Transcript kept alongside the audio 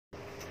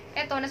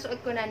Eto,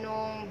 nasuot ko na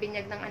nung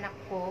binyag ng anak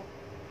ko.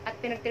 At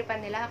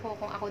pinagtripan nila ako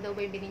kung ako daw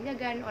ba yung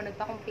bininyagan o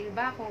nagpakumpil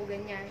ba ako,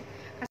 ganyan.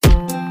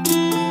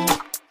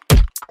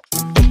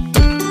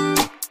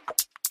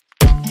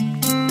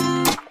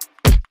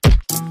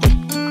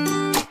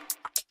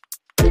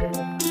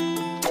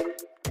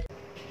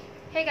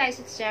 Hey guys,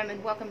 it's Jem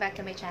and welcome back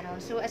to my channel.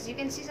 So as you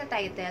can see sa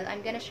title,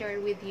 I'm gonna share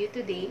with you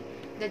today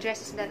the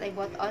dresses that I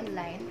bought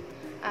online.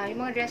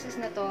 Yung mga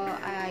dresses na to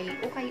ay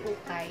Ukay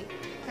Ukay.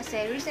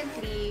 Kasi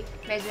recently,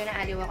 medyo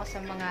naaliw ako sa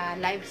mga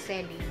live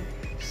selling.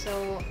 So,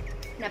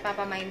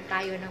 napapamind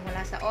tayo nang wala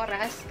sa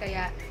oras.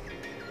 Kaya,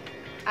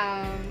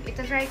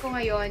 itatry ko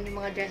ngayon yung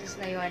mga dresses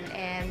na yon.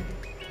 And,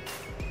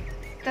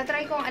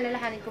 itatry kong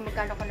alalahanin kung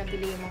magkano ko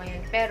nabili yung mga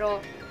yun. Pero,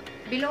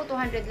 below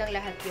 200 lang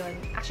lahat yon.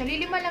 Actually,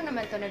 5 lang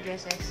naman to na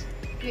dresses.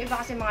 Yung iba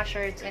kasi mga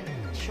shirts and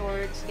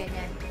shorts,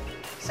 ganyan.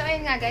 So,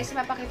 ayun nga guys,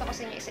 mapapakita ko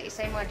sa inyo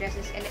isa-isa yung mga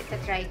dresses and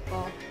itatry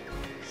ko.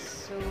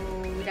 So,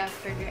 without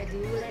further ado,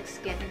 let's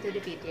get into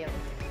the video.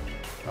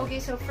 Okay,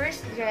 so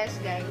first dress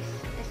guys,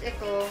 is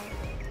itong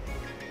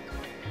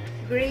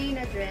gray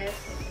na dress.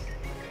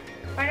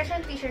 Para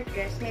siyang t-shirt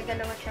dress. May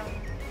dalawa siyang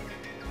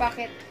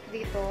pocket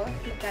dito,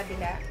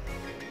 magkabila.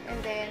 And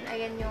then,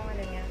 ayan yung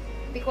ano niya.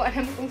 Hindi ko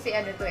alam kung si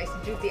ano to, si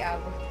Judy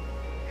Abo.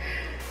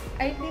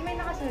 Ay, hindi may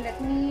nakasulat.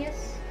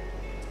 Miss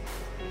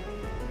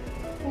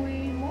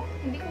Uy mo?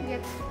 Hindi ko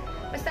gets.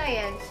 Basta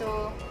ayan.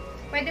 So,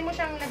 pwede mo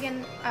siyang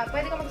lagyan,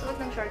 pwede ka magsuot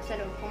ng shorts sa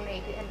loob kung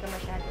naikihan ka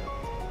masyado.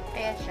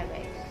 Ayan siya,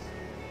 guys.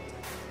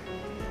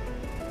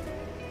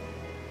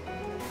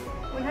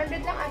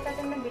 100 lang ata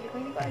itong nabili ko.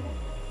 Hindi ko alam.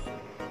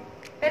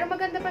 Pero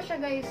maganda pa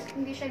siya, guys.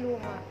 Hindi siya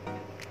luma.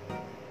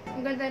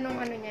 Ang ganda nung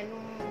ano niya,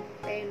 nung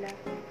tela.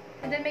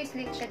 And then may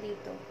slit siya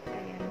dito.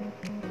 Ayan.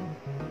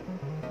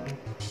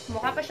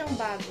 Mukha pa siyang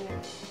bago.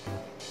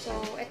 So,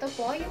 ito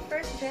po yung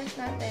first dress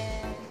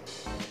natin.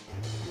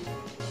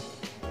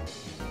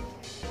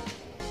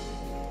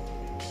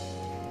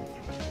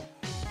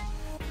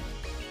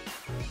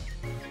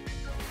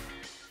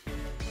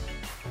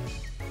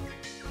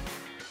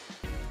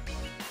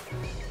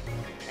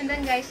 And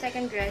then guys,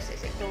 second dress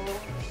is ito.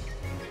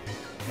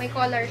 May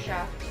collar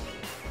siya.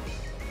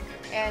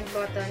 And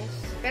buttons.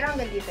 Pero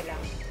hanggang dito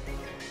lang.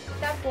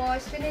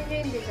 Tapos, pinin nyo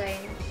yung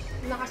design.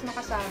 Lakas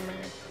makasama.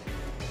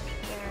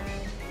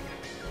 Yan.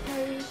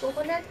 May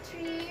coconut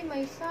tree,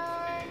 may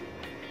sun,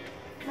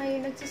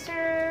 may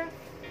nagsisurf.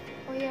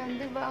 O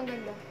yan, diba? Ang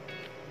ganda.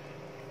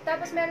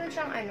 Tapos, meron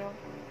siyang ano,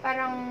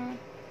 parang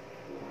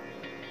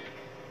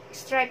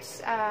stripes,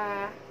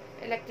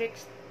 electric,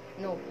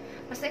 no.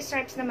 Basta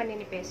stripes na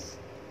maninipis.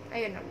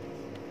 Ayun o.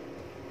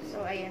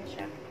 So, ayan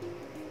siya.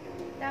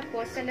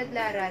 Tapos, sa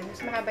ladlaran,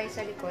 mas mahaba yung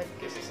sa likod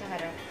kaysa sa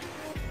harap.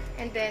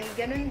 And then,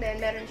 ganun din,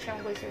 meron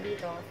siyang bulsa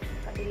dito,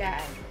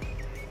 kabilaan.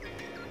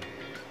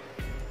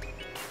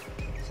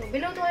 So,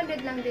 below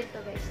 200 lang din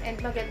to guys. And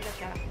maganda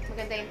siya.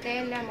 Maganda yung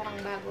tela, mukhang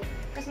bago.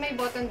 Tapos may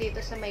button dito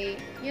sa may,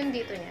 yun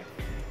dito niya.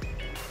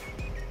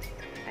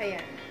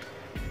 Ayan.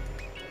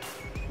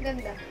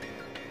 Ganda.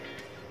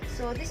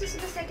 So, this is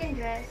the second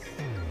dress.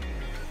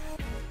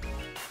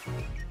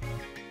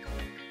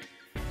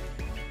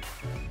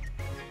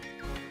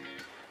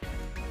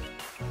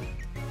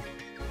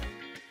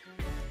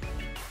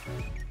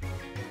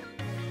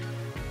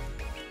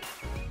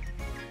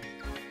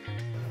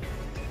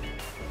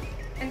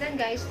 And then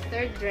guys,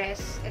 third dress,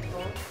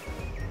 ito.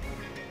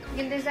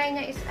 Yung design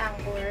niya is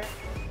anchor.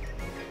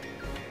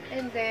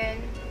 And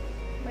then,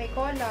 may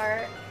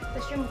collar.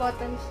 Tapos yung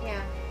buttons niya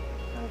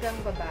hanggang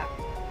baba.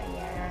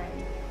 Ayan.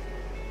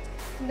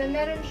 And then,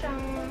 meron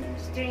siyang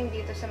string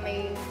dito sa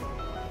may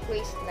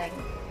waistline.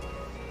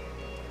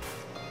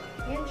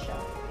 Ayan siya.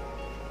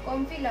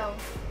 Comfy lang.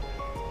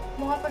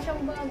 Mukha pa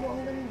siyang bago.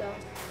 Ang ganda.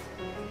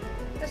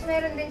 Tapos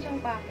meron din siyang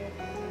pocket.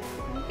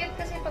 Ang cute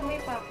kasi pag may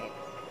pocket.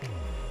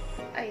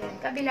 Ayan,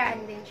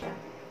 kabilaan din siya.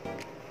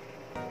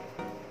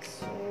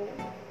 So,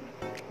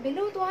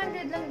 below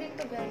 200 lang din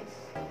to guys.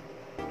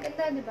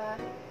 Ganda, diba?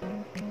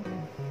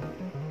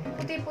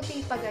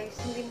 Puti-puti pa guys.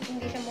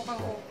 Hindi siya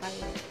mukhang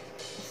okay.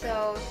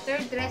 So,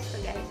 third dress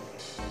to guys.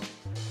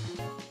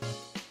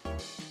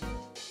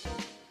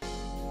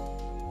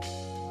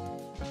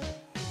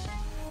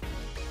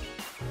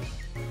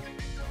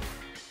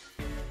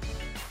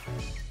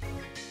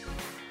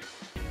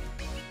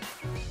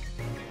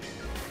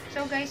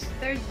 So guys,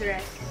 third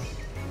dress.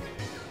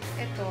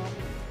 Ito.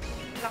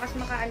 Lakas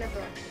makaano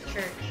to.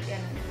 Church.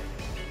 Yan.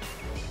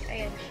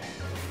 Ayan siya.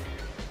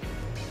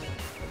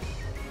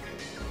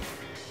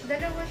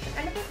 Dalawa siya.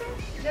 Ano ba to?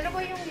 Dalawa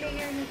yung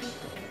layer niya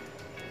dito.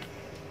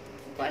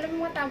 Hindi ko alam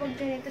yung mga tawag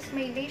dyan. Tapos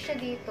may lace siya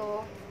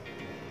dito.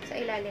 Sa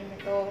ilalim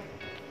nito.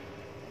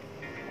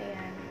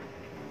 Ayan.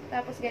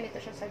 Tapos ganito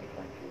siya sa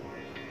likod.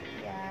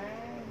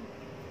 Yan.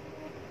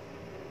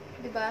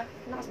 Diba?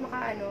 Lakas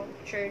makaano.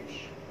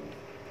 Church.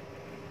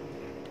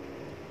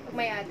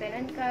 Pag may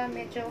attendant ka,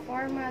 medyo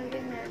formal,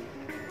 ganyan.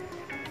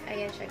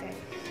 Ayan siya, guys.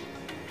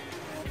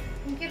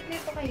 Ang cute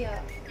nito kaya.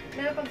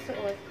 Lalo pag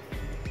suot.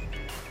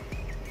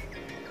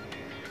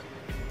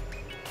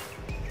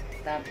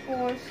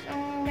 Tapos,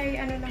 ang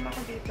may ano lang ako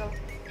dito.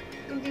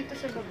 Yung dito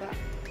sa baba.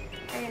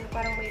 Ayan,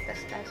 parang may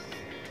tas-tas.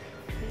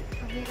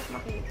 Ang hirap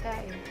makita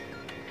eh.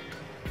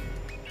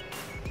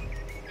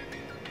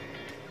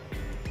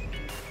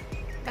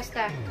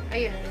 Basta,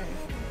 ayun.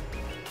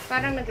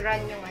 Parang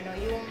nag-run yung ano,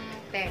 yung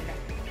tela.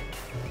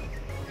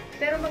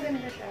 Pero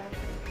maganda siya.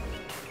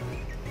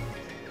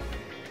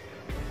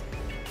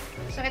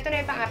 So, ito na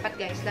yung pang-apat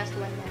guys. Last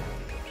one na lang.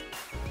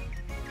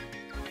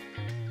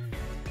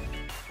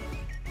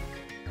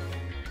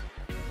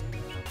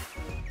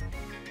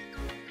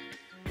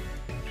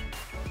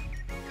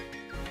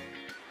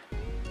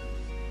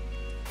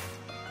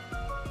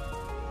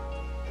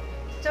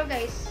 So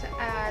guys,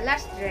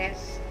 last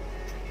dress.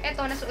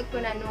 Ito, nasuot ko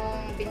na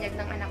nung binyag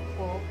ng anak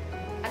ko.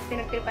 At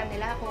pinagtripan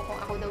nila ako kung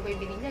ako daw ba'y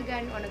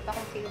bininyagan o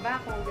nagpa-conceal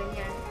ba ako,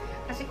 ganyan.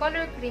 Kasi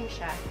color cream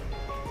siya.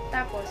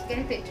 Tapos,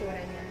 ganito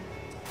itsura niya.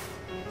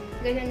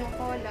 Ganyan yung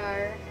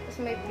collar. Tapos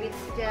may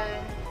pleats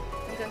dyan.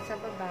 Hanggang sa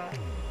baba.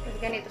 Tapos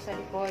ganito sa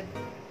likod.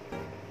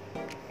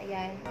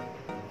 Ayan.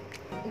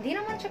 Hindi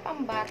naman siya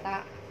pang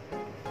bata.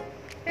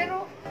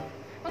 Pero,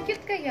 ang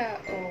cute kaya,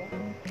 oh.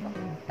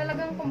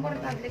 Talagang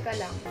komportable ka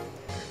lang.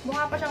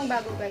 Mukha pa siyang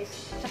bago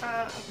guys.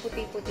 Tsaka ang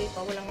puti-puti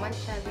pa. Walang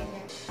mancha,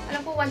 ganyan.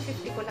 Alam ko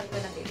 150 ko lang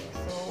ito nabili.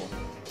 So,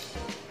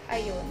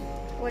 ayun.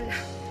 Wala.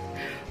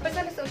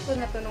 Basta nasuot ko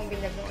na ito nung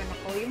binyag ng anak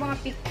ko. Yung mga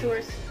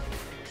pictures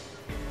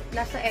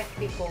nasa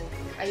FB ko.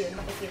 Ayun,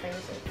 makikita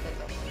yung suot ko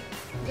to.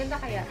 Ganda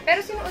kaya.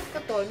 Pero sinuot ko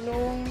to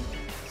nung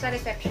sa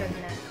reception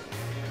na.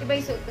 Iba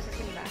yung suot ko sa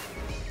simbahan.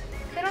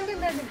 Pero ang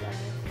ganda, diba?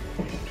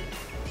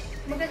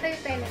 Maganda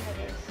yung tela na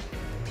guys.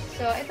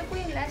 So, ito po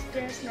yung last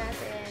dress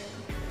natin.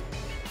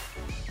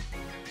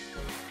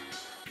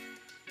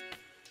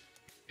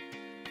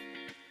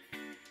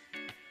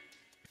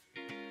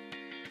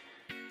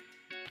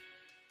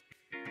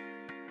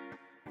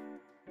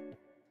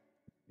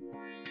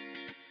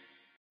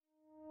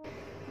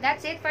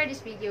 That's it for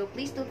this video.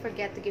 Please don't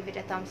forget to give it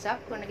a thumbs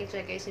up kung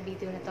nag-enjoy kayo sa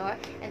video na to.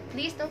 And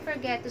please don't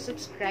forget to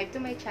subscribe to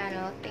my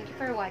channel. Thank you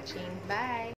for watching. Bye!